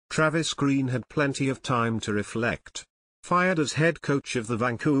Travis Green had plenty of time to reflect. Fired as head coach of the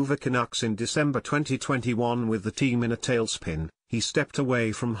Vancouver Canucks in December 2021 with the team in a tailspin, he stepped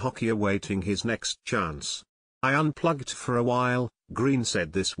away from hockey awaiting his next chance. "I unplugged for a while," Green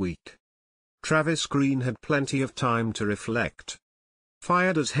said this week. Travis Green had plenty of time to reflect.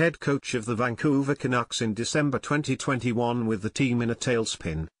 Fired as head coach of the Vancouver Canucks in December 2021 with the team in a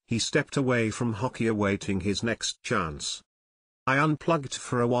tailspin, he stepped away from hockey awaiting his next chance. "I unplugged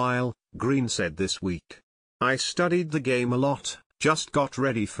for a while," Green said this week. "I studied the game a lot, just got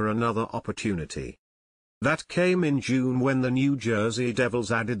ready for another opportunity." That came in June when the New Jersey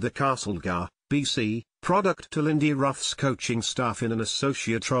Devils added the Castlegar, BC, product to Lindy Ruff's coaching staff in an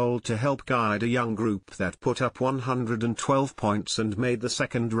associate role to help guide a young group that put up 112 points and made the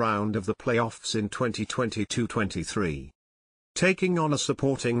second round of the playoffs in 2022-23. Taking on a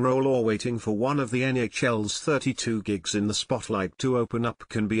supporting role or waiting for one of the NHL's 32 gigs in the spotlight to open up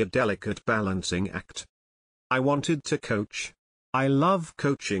can be a delicate balancing act. "I wanted to coach. I love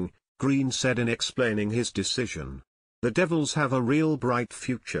coaching," Green said in explaining his decision. "The Devils have a real bright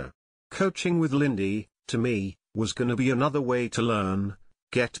future. Coaching with Lindy, to me, was gonna be another way to learn,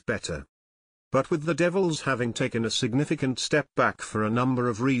 get better." But with the Devils having taken a significant step back for a number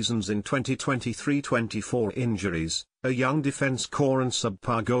of reasons in 2023-24 injuries, a young defense core and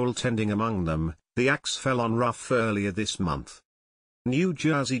subpar goaltending among them, the axe fell on Ruff earlier this month. New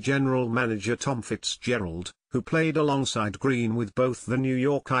Jersey general manager Tom Fitzgerald, who played alongside Green with both the New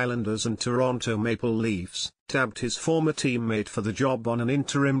York Islanders and Toronto Maple Leafs, tabbed his former teammate for the job on an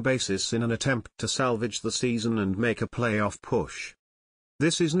interim basis in an attempt to salvage the season and make a playoff push.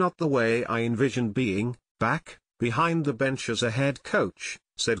 "This is not the way I envisioned being, back, behind the bench as a head coach,"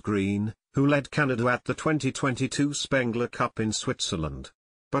 said Green, who led Canada at the 2022 Spengler Cup in Switzerland.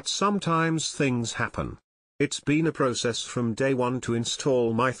 "But sometimes things happen. It's been a process from day one to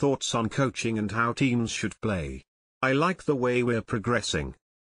install my thoughts on coaching and how teams should play. I like the way we're progressing."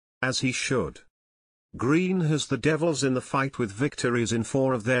 As he should. Green has the Devils in the fight with victories in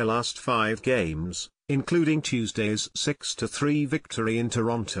 4 of their last 5 games, including Tuesday's 6-3 victory in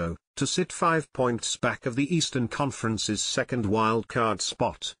Toronto, to sit 5 points back of the Eastern Conference's second wildcard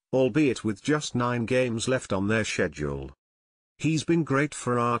spot, albeit with just 9 games left on their schedule. "He's been great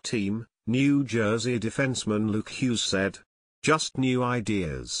for our team," New Jersey defenseman Luke Hughes said. "Just new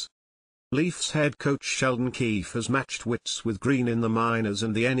ideas." Leafs head coach Sheldon Keefe has matched wits with Green in the minors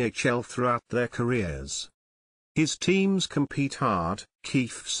and the NHL throughout their careers. "His teams compete hard,"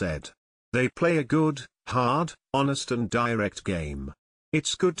 Keefe said. "They play a good, hard, honest and direct game.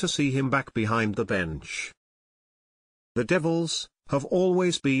 It's good to see him back behind the bench." The Devils have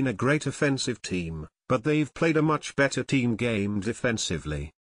always been a great offensive team, but they've played a much better team game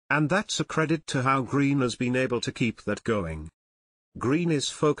defensively. And that's a credit to how Green has been able to keep that going. Green is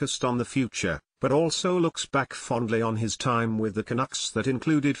focused on the future, but also looks back fondly on his time with the Canucks that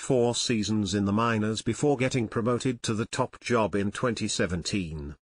included 4 seasons in the minors before getting promoted to the top job in 2017.